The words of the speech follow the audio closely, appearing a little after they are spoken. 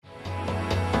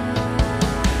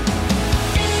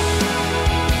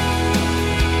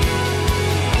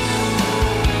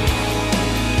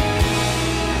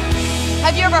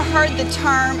ever heard the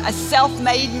term a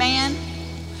self-made man?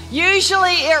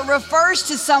 Usually it refers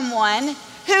to someone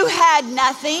who had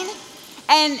nothing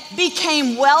and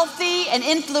became wealthy and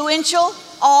influential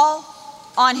all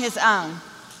on his own.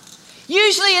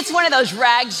 Usually it's one of those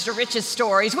rags to riches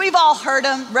stories. We've all heard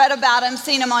them, read about them,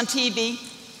 seen them on TV.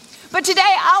 But today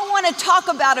I want to talk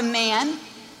about a man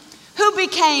who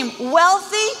became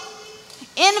wealthy,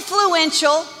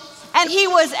 influential, and he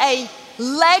was a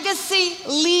legacy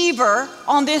leaver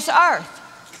on this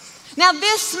earth. Now,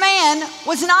 this man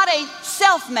was not a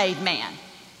self-made man.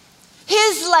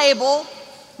 His label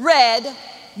read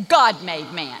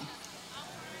God-made man.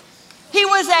 He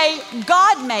was a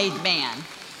God-made man.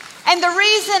 And the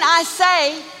reason I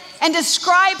say and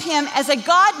describe him as a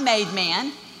God-made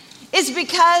man is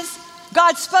because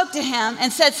God spoke to him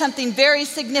and said something very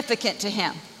significant to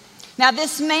him. Now,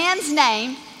 this man's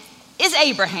name is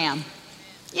Abraham.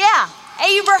 Yeah,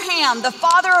 Abraham, the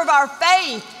father of our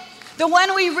faith, the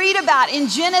one we read about in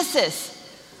Genesis.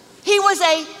 He was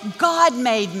a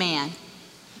God-made man.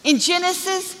 In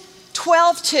Genesis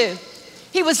 12:2,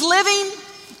 he was living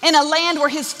in a land where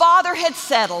his father had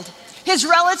settled. His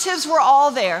relatives were all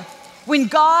there. When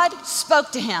God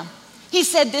spoke to him, he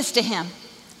said this to him.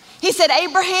 He said,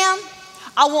 Abraham,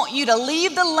 I want you to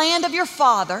leave the land of your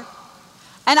father,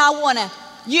 and I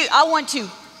want to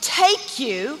take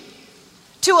you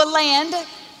to a land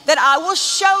that I will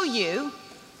show you,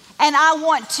 and I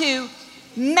want to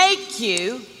make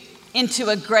you into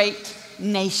a great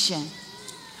nation.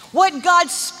 What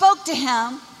God spoke to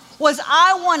him was,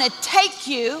 I want to take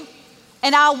you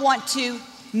and I want to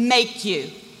make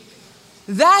you.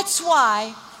 That's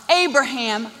why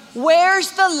Abraham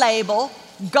wears the label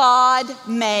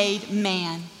God-made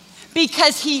man,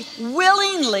 because he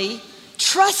willingly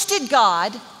trusted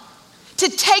God to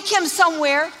take him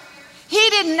somewhere he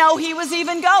didn't know he was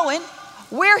even going,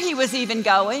 where he was even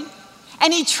going,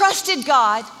 and he trusted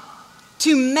God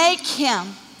to make him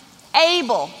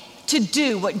able to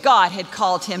do what God had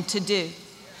called him to do.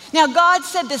 Now, God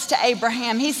said this to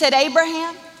Abraham. He said,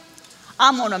 Abraham,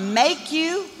 I'm going to make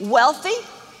you wealthy.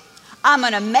 I'm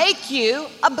going to make you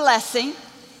a blessing.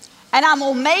 And I'm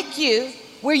going to make you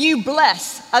where you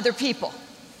bless other people.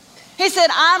 He said,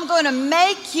 I'm going to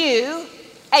make you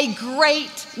a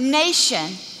great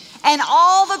nation. And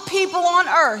all the people on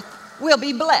earth will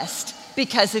be blessed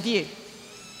because of you.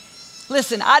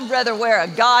 Listen, I'd rather wear a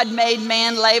God-made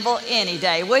man label any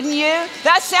day, wouldn't you?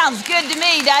 That sounds good to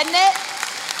me, doesn't it?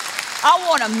 I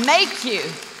want to make you.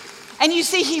 And you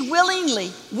see, he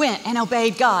willingly went and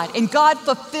obeyed God, and God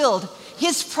fulfilled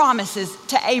his promises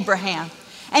to Abraham.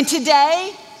 And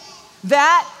today,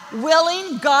 that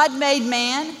willing God-made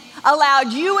man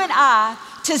allowed you and I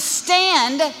to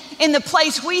stand in the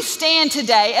place we stand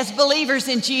today as believers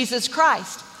in Jesus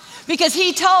Christ. Because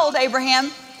he told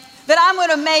Abraham that I'm going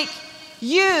to make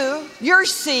you, your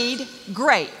seed,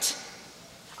 great.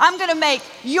 I'm going to make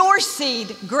your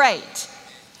seed great.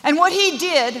 And what he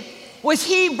did was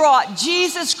he brought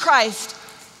Jesus Christ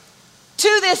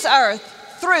to this earth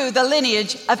through the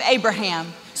lineage of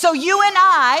Abraham. So you and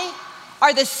I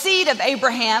are the seed of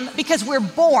Abraham because we're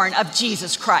born of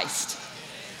Jesus Christ.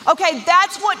 Okay,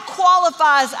 that's what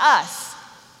qualifies us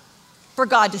for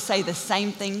God to say the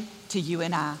same thing to you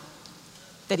and I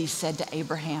that he said to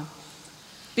Abraham,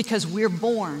 because we're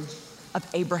born of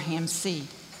Abraham's seed.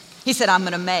 He said, I'm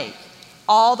going to make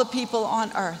all the people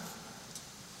on earth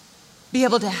be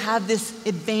able to have this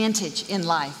advantage in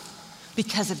life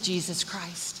because of Jesus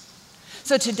Christ.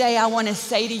 So today I want to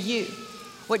say to you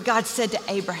what God said to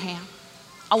Abraham.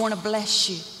 I want to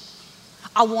bless you.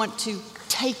 I want to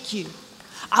take you.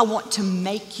 I want to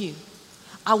make you.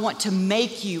 I want to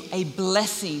make you a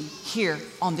blessing here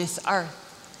on this earth.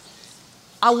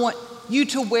 I want you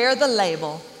to wear the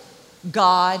label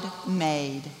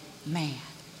God-made man.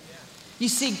 You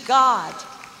see, God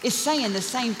is saying the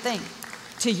same thing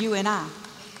to you and I.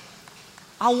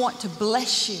 I want to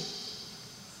bless you.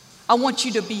 I want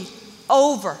you to be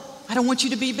over. I don't want you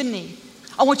to be beneath.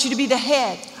 I want you to be the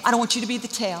head. I don't want you to be the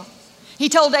tail. He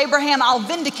told Abraham, I'll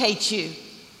vindicate you.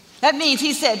 That means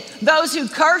he said, those who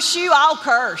curse you, I'll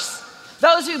curse.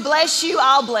 Those who bless you,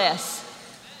 I'll bless.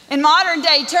 In modern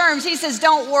day terms, he says,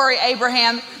 don't worry,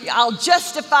 Abraham, I'll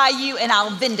justify you and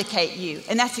I'll vindicate you.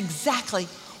 And that's exactly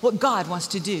what God wants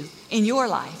to do in your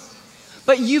life.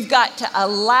 But you've got to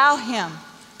allow him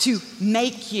to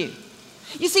make you.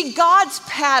 You see, God's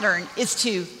pattern is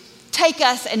to take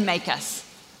us and make us.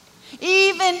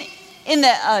 Even in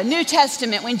the New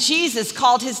Testament, when Jesus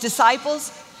called his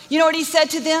disciples, you know what he said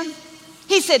to them?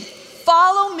 He said,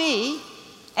 follow me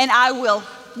and I will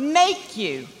make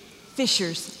you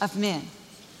fishers of men.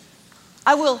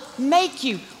 I will make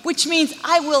you, which means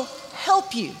I will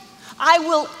help you. I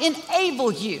will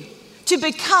enable you to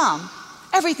become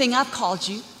everything I've called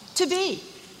you to be.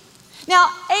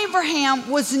 Now, Abraham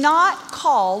was not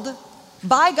called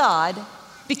by God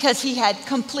because he had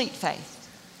complete faith,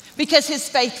 because his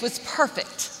faith was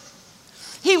perfect.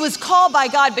 He was called by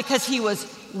God because he was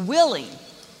willing.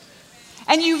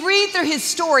 And you read through his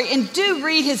story, and do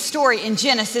read his story in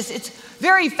Genesis. It's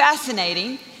very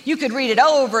fascinating. You could read it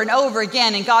over and over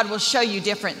again, and God will show you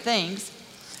different things.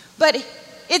 But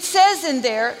it says in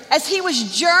there, as he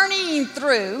was journeying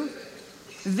through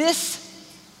this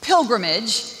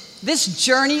pilgrimage, this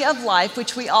journey of life,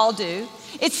 which we all do,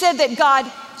 it said that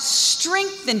God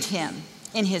strengthened him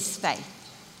in his faith.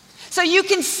 So you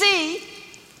can see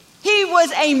he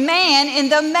was a man in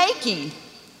the making.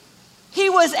 He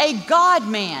was a God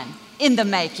man in the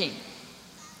making.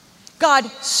 God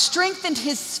strengthened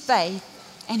his faith,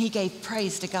 and he gave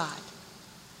praise to God.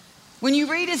 When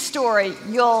you read his story,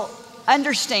 you'll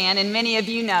understand, and many of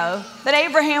you know, that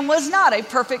Abraham was not a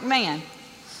perfect man.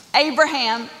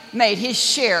 Abraham made his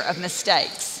share of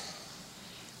mistakes.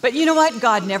 But you know what?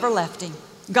 God never left him.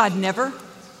 God never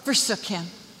forsook him.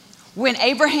 When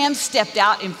Abraham stepped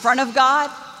out in front of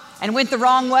God and went the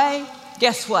wrong way,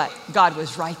 guess what? God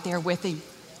was right there with him,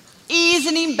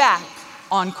 easing him back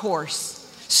on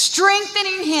course,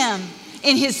 strengthening him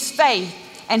in his faith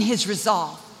and his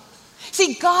resolve.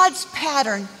 See, God's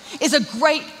pattern is a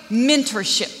great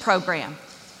mentorship program.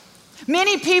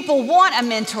 Many people want a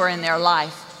mentor in their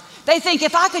life. They think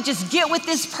if I could just get with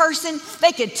this person,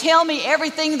 they could tell me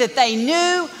everything that they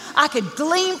knew. I could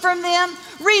glean from them.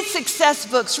 Read success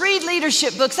books, read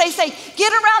leadership books. They say,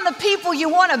 get around the people you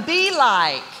want to be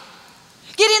like.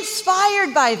 Get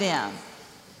inspired by them.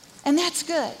 And that's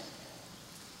good.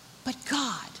 But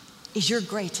God is your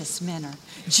greatest mentor.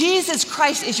 Jesus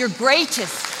Christ is your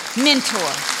greatest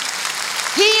mentor.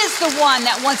 He is the one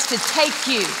that wants to take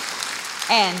you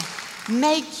and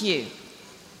make you.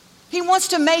 He wants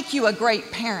to make you a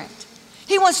great parent.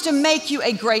 He wants to make you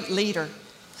a great leader.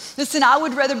 Listen, I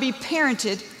would rather be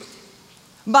parented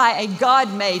by a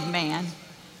God-made man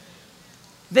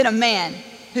than a man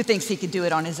who thinks he could do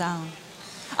it on his own.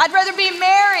 I'd rather be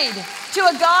married to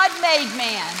a God-made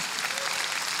man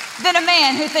than a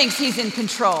man who thinks he's in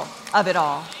control of it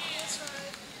all.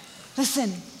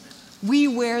 Listen, we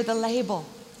wear the label.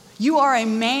 You are a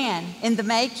man in the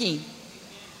making.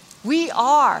 We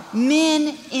are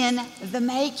men in the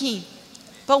making.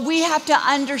 But we have to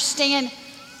understand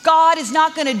God is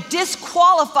not going to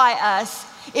disqualify us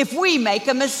if we make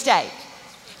a mistake.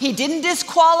 He didn't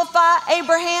disqualify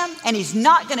Abraham, and he's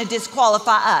not going to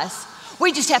disqualify us.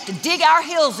 We just have to dig our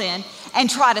heels in and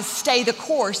try to stay the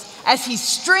course as he's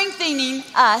strengthening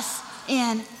us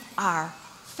in our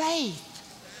faith.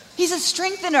 He's a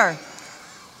strengthener.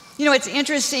 You know, it's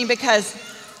interesting because,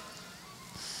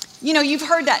 you know, you've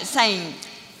heard that saying,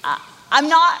 I'm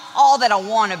not all that I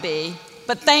want to be,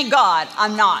 but thank God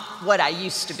I'm not what I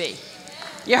used to be.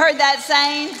 You heard that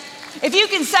saying? If you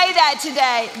can say that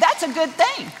today, that's a good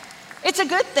thing. It's a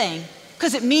good thing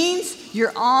because it means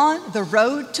you're on the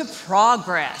road to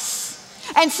progress.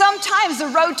 And sometimes the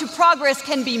road to progress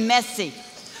can be messy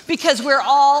because we're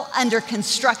all under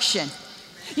construction.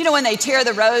 You know, when they tear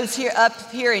the roads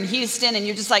up here in Houston and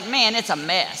you're just like, man, it's a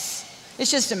mess.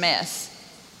 It's just a mess.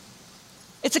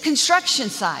 It's a construction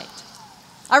site.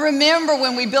 I remember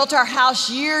when we built our house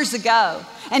years ago,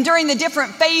 and during the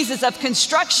different phases of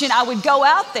construction, I would go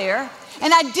out there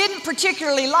and I didn't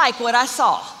particularly like what I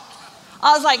saw.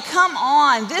 I was like, come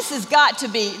on, this has got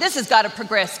to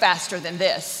progress faster than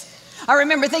this. I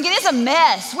remember thinking, it's a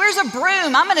mess. Where's a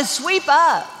broom? I'm going to sweep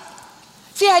up.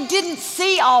 See, I didn't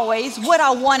see always what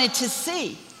I wanted to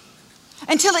see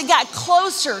until it got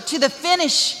closer to the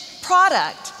finished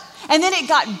product. And then it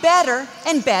got better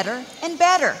and better and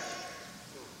better.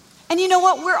 And you know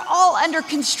what? We're all under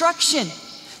construction.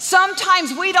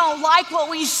 Sometimes we don't like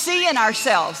what we see in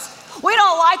ourselves. We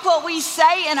don't like what we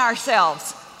say in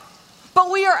ourselves. But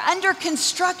we are under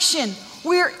construction.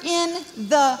 We're in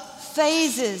the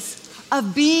phases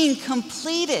of being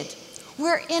completed.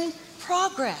 We're in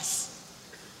progress.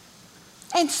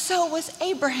 And so was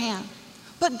Abraham.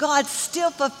 But God still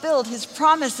fulfilled his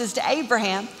promises to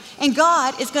Abraham, and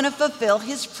God is going to fulfill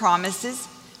his promises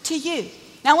to you.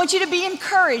 Now, I want you to be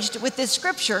encouraged with this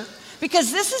scripture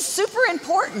because this is super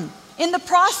important in the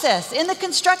process, in the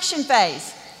construction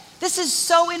phase. This is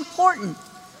so important.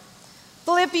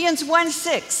 Philippians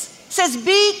 1:6 says,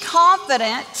 be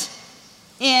confident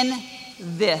in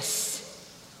this.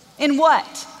 In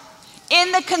what?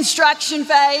 In the construction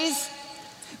phase.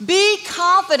 Be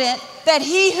confident that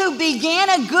he who began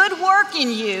a good work in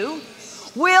you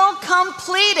will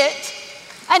complete it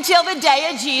until the day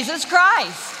of Jesus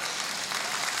Christ.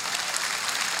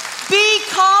 Be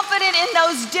confident in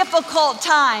those difficult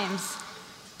times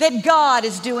that God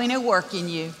is doing a work in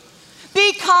you.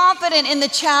 Be confident in the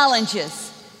challenges.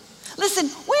 Listen,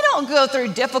 we don't go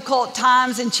through difficult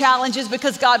times and challenges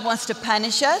because God wants to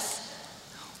punish us.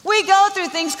 We go through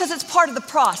things because it's part of the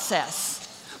process.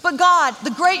 But God,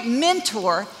 the great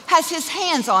mentor, has his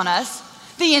hands on us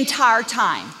the entire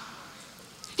time.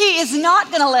 He is not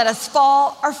going to let us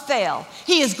fall or fail.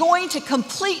 He is going to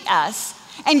complete us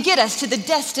and get us to the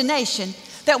destination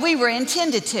that we were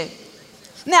intended to.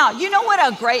 Now, you know what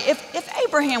if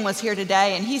Abraham was here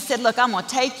today and he said, look, I'm going to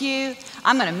take you,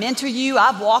 I'm going to mentor you,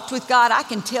 I've walked with God, I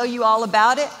can tell you all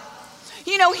about it.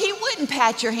 You know, he wouldn't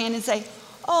pat your hand and say,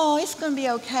 oh, it's going to be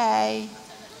okay.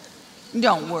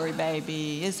 Don't worry,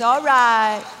 baby, it's all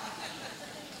right.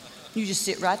 You just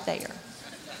sit right there.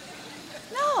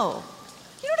 No.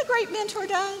 You know what a great mentor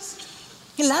does?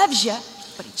 He loves you,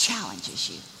 but he challenges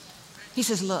you. He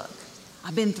says, look,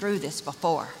 I've been through this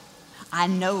before. I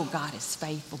know God is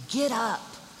faithful. Get up.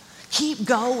 Keep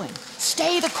going.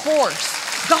 Stay the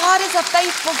course. God is a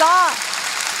faithful God.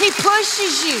 He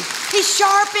pushes you. He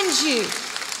sharpens you.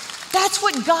 That's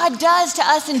what God does to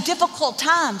us in difficult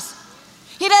times.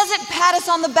 He doesn't pat us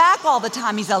on the back all the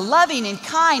time. He's a loving and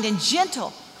kind and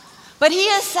gentle. But he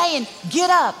is saying, get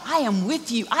up. I am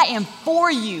with you. I am for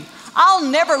you. I'll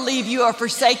never leave you or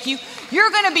forsake you. You're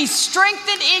going to be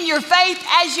strengthened in your faith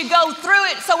as you go through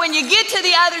it. So when you get to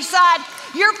the other side,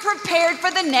 you're prepared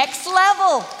for the next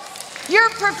level. You're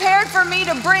prepared for me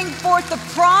to bring forth the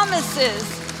promises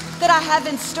that I have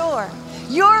in store.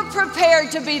 You're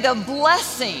prepared to be the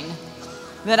blessing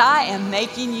that I am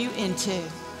making you into.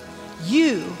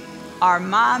 You are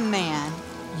my man.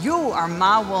 You are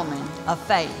my woman of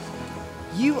faith.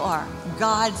 You are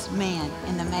God's man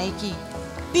in the making.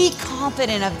 Be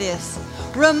confident of this.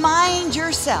 Remind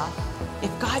yourself, if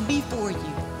God be for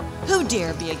you, who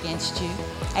dare be against you?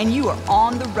 And you are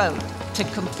on the road to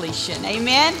completion.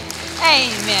 Amen?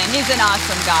 Amen. He's an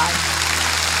awesome God.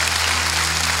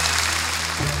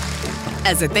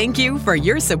 As a thank you for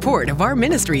your support of our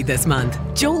ministry this month,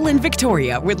 Joel and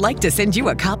Victoria would like to send you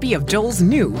a copy of Joel's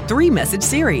new 3-message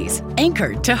series,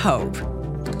 Anchored to Hope.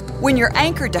 When you're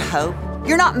anchored to hope,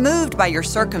 you're not moved by your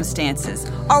circumstances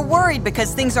or worried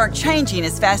because things aren't changing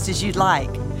as fast as you'd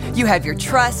like. You have your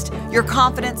trust, your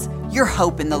confidence, your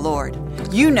hope in the Lord.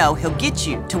 You know He'll get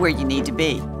you to where you need to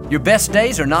be. Your best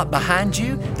days are not behind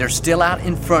you, they're still out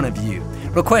in front of you.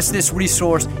 Request this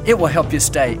resource, it will help you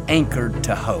stay anchored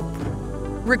to hope.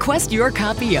 Request your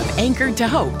copy of Anchored to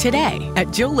Hope today at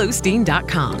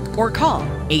joelosteen.com or call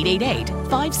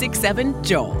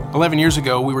 888-567-JOEL. 11 years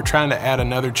ago, we were trying to add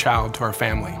another child to our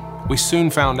family. We soon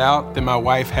found out that my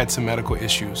wife had some medical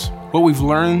issues. What we've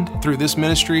learned through this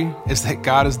ministry is that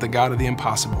God is the God of the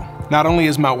impossible. Not only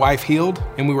is my wife healed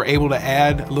and we were able to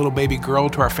add a little baby girl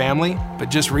to our family, but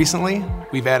just recently,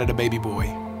 we've added a baby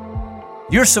boy.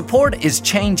 Your support is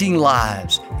changing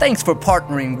lives. Thanks for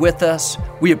partnering with us.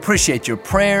 We appreciate your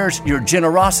prayers, your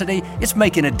generosity. It's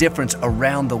making a difference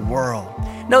around the world.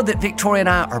 Know that Victoria and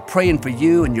I are praying for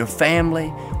you and your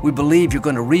family. We believe you're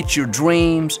going to reach your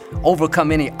dreams,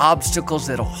 overcome any obstacles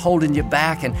that are holding you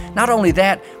back. And not only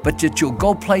that, but that you'll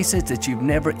go places that you've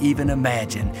never even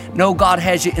imagined. Know God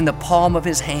has you in the palm of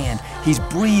His hand. He's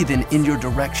breathing in your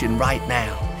direction right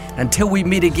now. Until we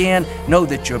meet again, know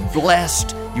that you're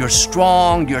blessed, you're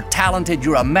strong, you're talented,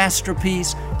 you're a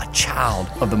masterpiece, a child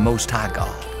of the Most High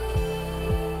God.